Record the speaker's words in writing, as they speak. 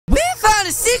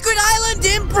a secret island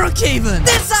in Brookhaven.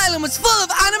 This island was full of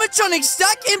animatronics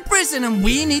stuck in prison, and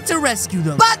we need to rescue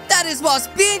them. But that is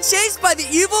whilst being chased by the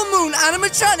evil moon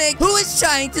animatronic who is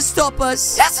trying to stop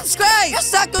us. Yeah, subscribe. Just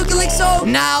start Calixo.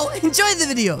 Now, enjoy the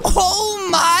video. Oh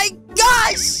my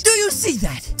gosh! Do you see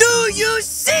that? Do you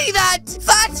see that?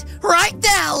 That right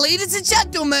there, ladies and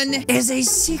gentlemen, is a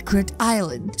secret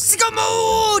island. Sicko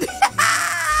mode!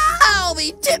 I'll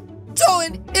be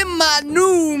tiptoeing in my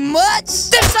new much.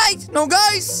 This right. No,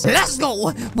 guys, let's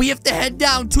go. We have to head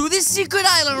down to this secret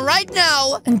island right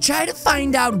now and try to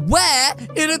find out where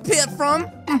it appeared from.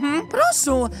 But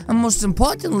also, and most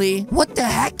importantly, what the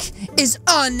heck is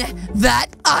on that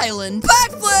island?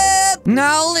 Backflip!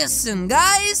 Now listen,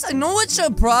 guys, I know what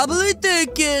you're probably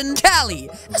thinking. Callie,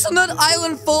 isn't that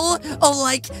island full of,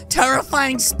 like,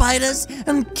 terrifying spiders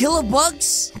and killer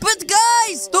bugs? But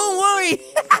guys, don't worry.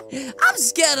 I'm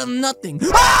scared of nothing.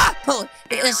 Ah! Oh,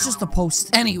 it's just a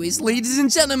post. Anyways, ladies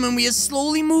and gentlemen, we are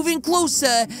slowly moving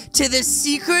closer to this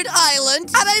secret island.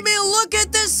 And I mean, look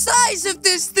at the size of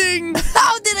this thing.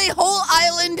 How did a whole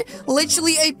island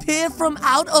literally appear from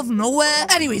out of nowhere?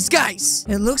 Anyways, guys,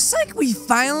 it looks like we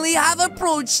finally have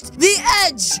approached the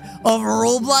edge of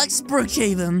Roblox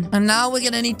Brookhaven. And now we're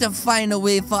gonna need to find a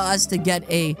way for us to get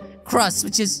a crust,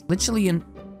 which is literally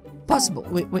impossible.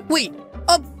 Wait.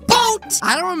 A boat!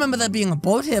 I don't remember there being a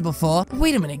boat here before.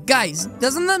 Wait a minute, guys.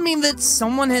 Doesn't that mean that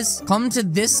someone has come to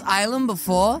this island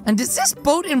before? And does this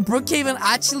boat in Brookhaven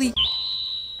actually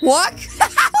work?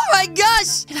 Oh my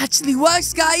gosh! It actually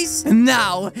works, guys. And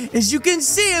now, as you can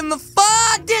see in the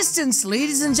far distance,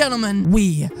 ladies and gentlemen,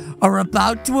 we are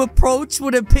about to approach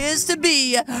what appears to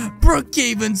be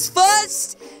Brookhaven's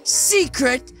first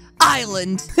secret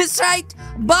island. That's right.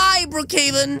 Bye,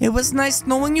 Brookhaven. It was nice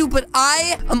knowing you, but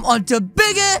I am on to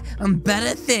bigger and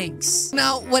better things.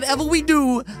 Now, whatever we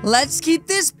do, let's keep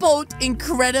this boat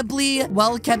incredibly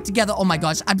well kept together. Oh my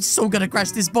gosh, I'm so gonna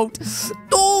crash this boat.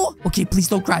 Oh, okay, please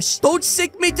don't crash. Don't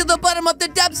sink me to the bottom of the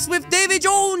depths with Davy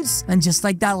Jones. And just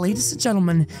like that, ladies and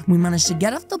gentlemen, we managed to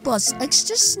get off the bus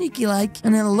extra sneaky-like,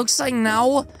 and it looks like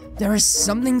now there is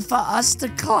something for us to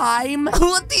climb.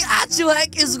 What the actual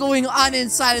heck is going on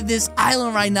inside of this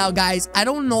island right now, guys? I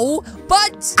don't know,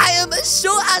 but I am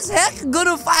sure as heck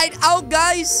gonna find out,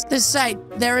 guys. This side,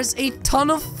 there is a ton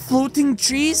of floating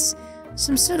trees,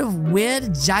 some sort of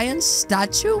weird giant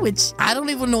statue, which I don't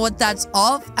even know what that's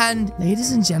of. And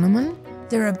ladies and gentlemen,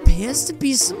 there appears to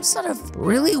be some sort of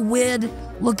really weird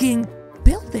looking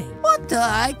building. What the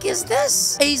heck is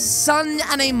this? A sun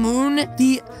and a moon,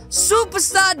 the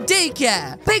superstar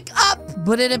daycare. Pick up,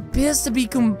 but it appears to be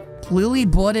completely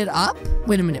boarded up.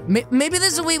 Wait a minute, maybe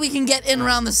there's a way we can get in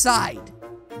around the side.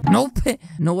 Nope,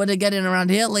 nowhere to get in around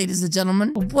here, ladies and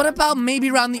gentlemen. But what about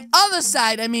maybe around the other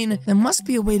side? I mean, there must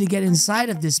be a way to get inside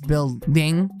of this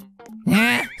building.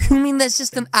 You mean there's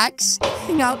just an axe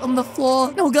hanging out on the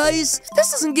floor? No, guys, if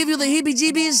this doesn't give you the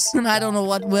heebie-jeebies, then I don't know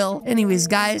what will. Anyways,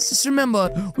 guys, just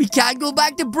remember, we can't go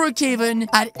back to Brookhaven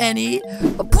at any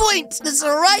point. That's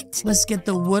all right. Let's get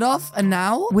the wood off, and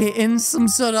now we're in some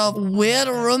sort of weird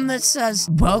room that says,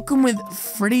 "Welcome with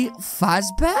Freddy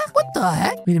Fazbear." What the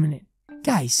heck? Wait a minute.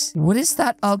 Guys, what is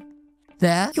that up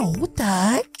there? Yo, what the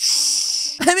heck? Shh.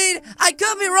 I mean, I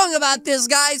could be wrong about this,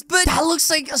 guys, but that looks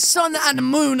like a sun and a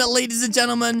moon, ladies and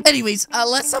gentlemen. Anyways,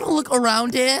 let's have a look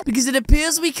around here, because it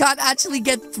appears we can't actually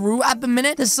get through at the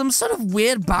minute. There's some sort of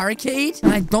weird barricade,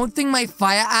 and I don't think my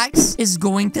fire axe is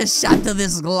going to shatter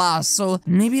this glass. So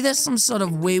maybe there's some sort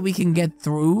of way we can get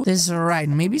through. This is right.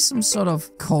 Maybe some sort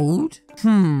of code.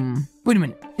 Wait a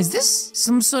minute. Is this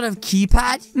some sort of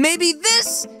keypad? Maybe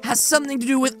this has something to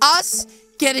do with us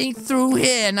getting through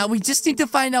here. Now, we just need to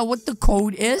find out what the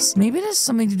code is. Maybe there's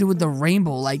something to do with the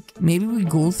rainbow. Like, maybe we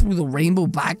go through the rainbow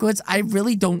backwards. I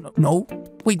really don't know.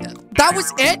 Wait, that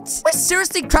was it? We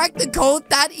seriously cracked the code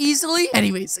that easily?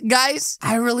 Anyways, guys,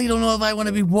 I really don't know if I want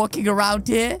to be walking around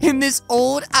here in this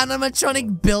old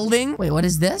animatronic building. Wait, what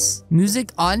is this?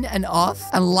 Music on and off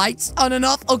and lights on and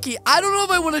off. Okay, I don't know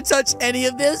if I want to touch any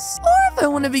of this or if I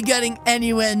want to be getting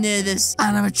anywhere near this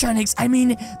animatronics. I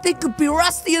mean, they could be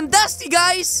rusty and dusty,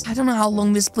 guys. I don't know how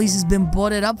long this place has been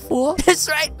boarded up for. That's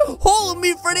right. Hold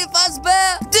me, Freddy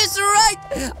Fazbear. That's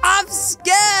right. I'm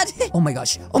scared. Oh my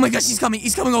gosh. Oh my gosh, he's coming.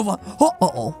 He's coming over.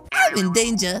 Uh-oh. I'm in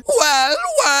danger. Well.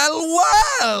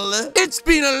 It's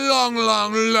been a long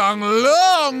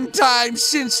time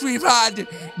since we've had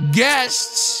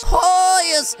guests. Oh,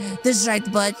 yes. That's right,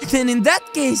 but then in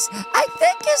that case, I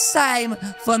think it's time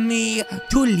for me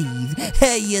to leave.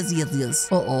 Yes.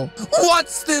 Uh-oh.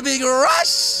 What's the big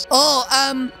rush? Oh,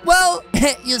 well,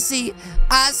 you see,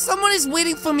 someone is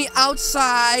waiting for me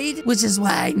outside, which is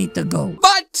why I need to go.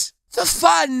 But The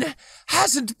fun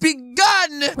hasn't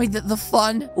begun. Wait, the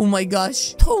fun? Oh my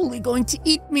gosh. Totally going to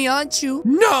eat me, aren't you?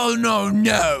 No,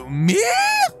 me?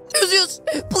 Yes,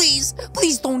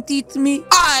 please don't eat me.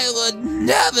 I would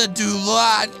never do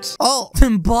that. Oh,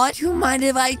 but you mind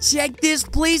if I check this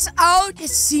place out? It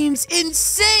seems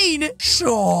insane.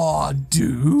 Sure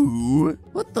do.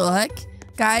 What the heck?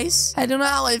 Guys, I don't know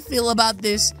how I feel about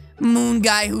this moon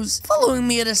guy who's following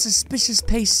me at a suspicious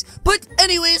pace. But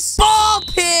anyways, ball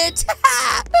pit!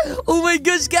 Oh my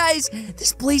gosh, guys.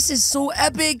 This place is so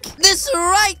epic. This is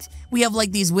right. We have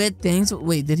like these weird things.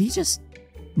 Wait, did he just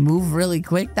move really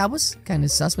quick? That was kind of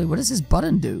sus. Wait, what does this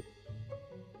button do?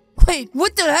 Wait,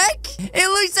 what the heck? It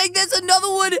looks like there's another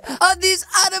one on these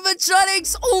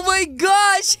animatronics. Oh my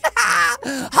gosh.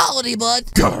 Howdy, bud.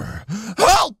 Grr.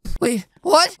 Help! Wait,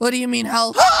 what? What do you mean,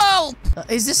 help? Help!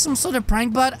 Is this some sort of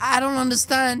prank, bud? I don't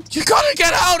understand. You gotta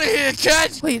get out of here,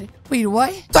 kid! Wait,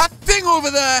 what? That thing over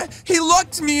there! He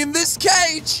locked me in this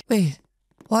cage! Wait,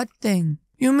 what thing?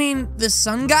 You mean the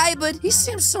sun guy? But he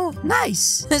seems so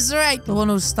nice. That's right, the one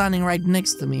who's standing right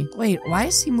next to me. Wait, why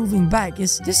is he moving back?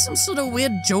 Is this some sort of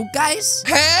weird joke, guys?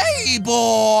 Hey,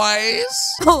 boys!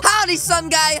 Oh, howdy, sun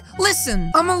guy.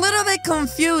 Listen, I'm a little bit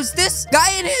confused. This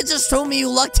guy in here just told me you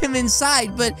locked him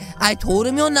inside, but I told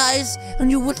him you're nice and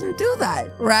you wouldn't do that,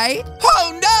 right?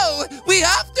 Oh no! We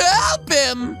have to help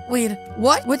him! Wait,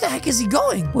 what? Where the heck is he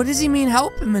going? What does he mean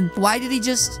help him, and why did he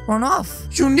just run off?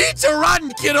 You need to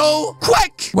run, kiddo! Quick!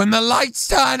 When the lights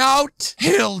turn out,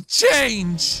 he'll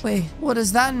change! Wait, what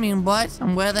does that mean, bud?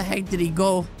 And where the heck did he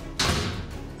go?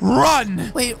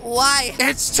 Run! Wait, why?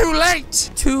 It's too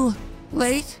late! Too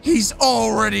late? He's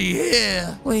already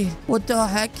here! Wait, what the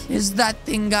heck is that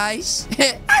thing, guys?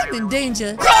 I'm in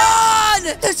danger. Run!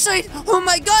 That's right! Oh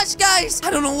my gosh, guys!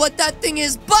 I don't know what that thing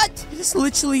is, but it is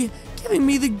literally giving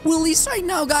me the willies right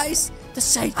now, guys.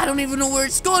 That's right. I don't even know where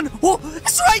it's going. Oh,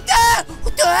 it's right there!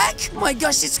 What the heck? Oh my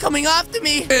gosh, it's coming after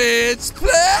me. It's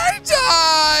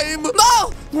playtime!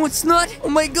 No, it's not. Oh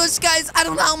my gosh, guys, I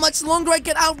don't know how much longer I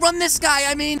can outrun this guy.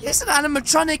 I mean, he's an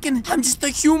animatronic and I'm just a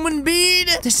human being.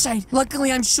 That's right.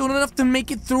 Luckily, I'm sure enough to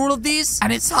make it through all of these,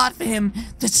 and it's hard for him.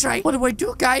 That's right. What do I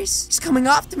do, guys? He's coming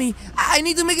after me. I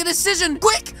need to make a decision.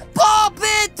 Quick! Pop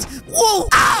it! Whoa!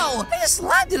 Ow! I just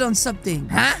landed on something.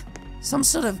 Huh? Some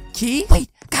sort of key? Wait.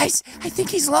 Guys, I think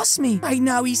he's lost me. Right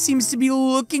now, he seems to be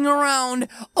looking around,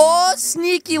 all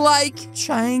sneaky-like,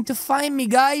 trying to find me,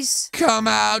 guys. Come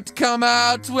out,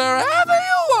 wherever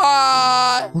you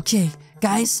are. Okay,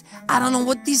 guys, I don't know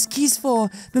what these keys for,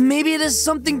 but maybe it has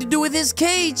something to do with his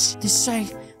cage. That's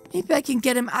right. Maybe I can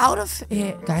get him out of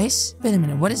here. Guys, wait a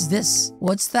minute. What is this?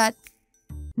 What's that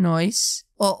noise?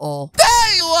 Uh-oh.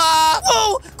 There you are!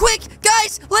 Whoa! Quick,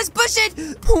 guys, let's push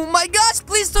it! Oh my gosh,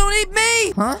 please don't eat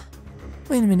me! Huh?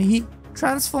 Wait a minute, he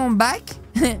transformed back?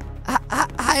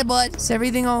 Hi, bud. Is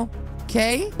everything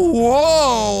okay?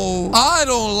 Whoa! I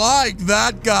don't like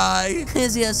that guy.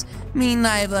 Yes, me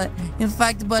neither. In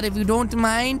fact, bud, if you don't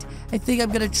mind, I think I'm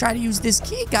gonna try to use this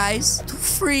key, guys, to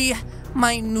free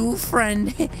my new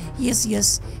friend.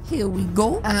 Yes, here we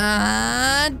go.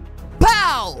 And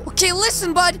pow! Okay,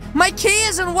 listen, bud, my key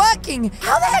isn't working.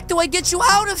 How the heck do I get you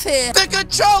out of here? The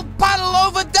control panel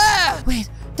over there! Wait.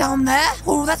 Down there?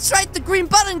 Oh, that's right, the green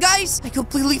button, guys. I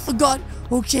completely forgot.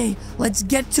 Okay, let's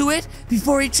get to it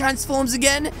before he transforms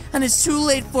again, and it's too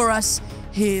late for us.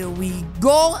 Here we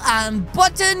go, and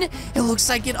button. It looks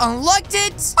like it unlocked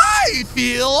it. I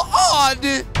feel odd.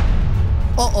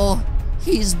 Uh-oh,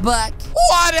 he's back.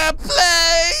 What a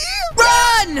play!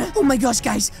 Run! Oh my gosh,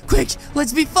 guys, quick,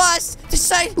 let's be fast. This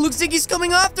side looks like he's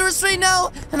coming after us right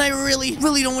now, and I really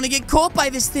don't want to get caught by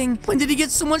this thing. When did he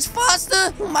get so much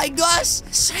faster? Oh my gosh.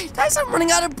 Shit, guys, I'm running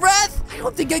out of breath. I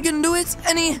don't think I can do it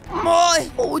anymore.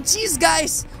 Oh, jeez,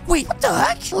 guys. Wait, what the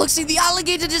heck? It looks like the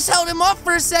alligator just held him off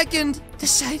for a second.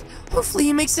 This side, hopefully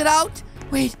he makes it out.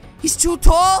 Wait, he's too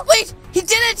tall. Wait, he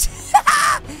did it!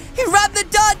 He rammed the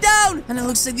door down! And it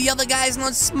looks like the other guy is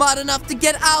not smart enough to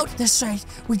get out. That's right.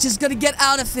 We just gotta get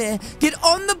out of here. Get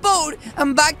on the boat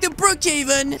and back to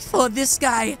Brookhaven before this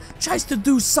guy tries to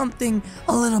do something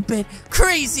a little bit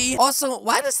crazy. Also,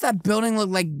 why does that building look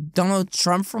like Donald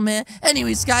Trump from here?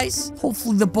 Anyways, guys,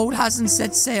 hopefully the boat hasn't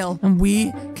set sail and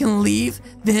we can leave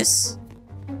this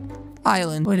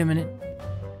island. Wait a minute.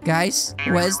 Guys,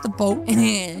 where's the boat?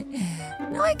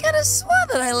 Now I could have sworn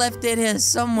that I left it here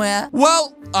somewhere.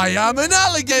 Well, I am an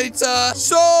alligator,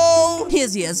 so...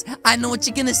 Yes, I know what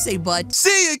you're gonna say, bud.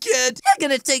 See you, kid. You're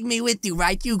gonna take me with you,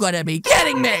 right? You gotta be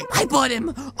kidding me. I brought him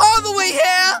all the way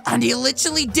here, and he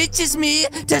literally ditches me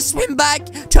to swim back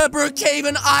to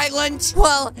Brookhaven Island.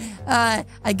 Well,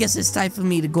 I guess it's time for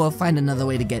me to go find another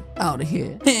way to get out of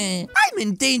here. I'm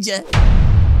in danger.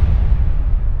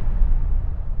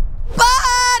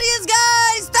 But yes,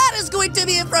 guys, that is going to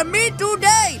be it from me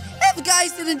today. If you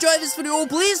guys did enjoy this video,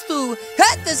 please do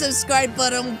hit the subscribe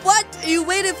button. What are you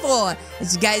waiting for?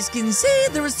 As you guys can see,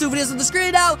 there is 2 videos on the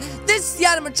screen now. This is the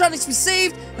animatronics we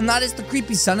saved, and that is the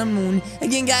creepy sun and moon.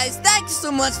 Again, guys, thank you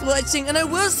so much for watching, and I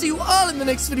will see you all in the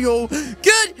next video.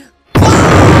 Good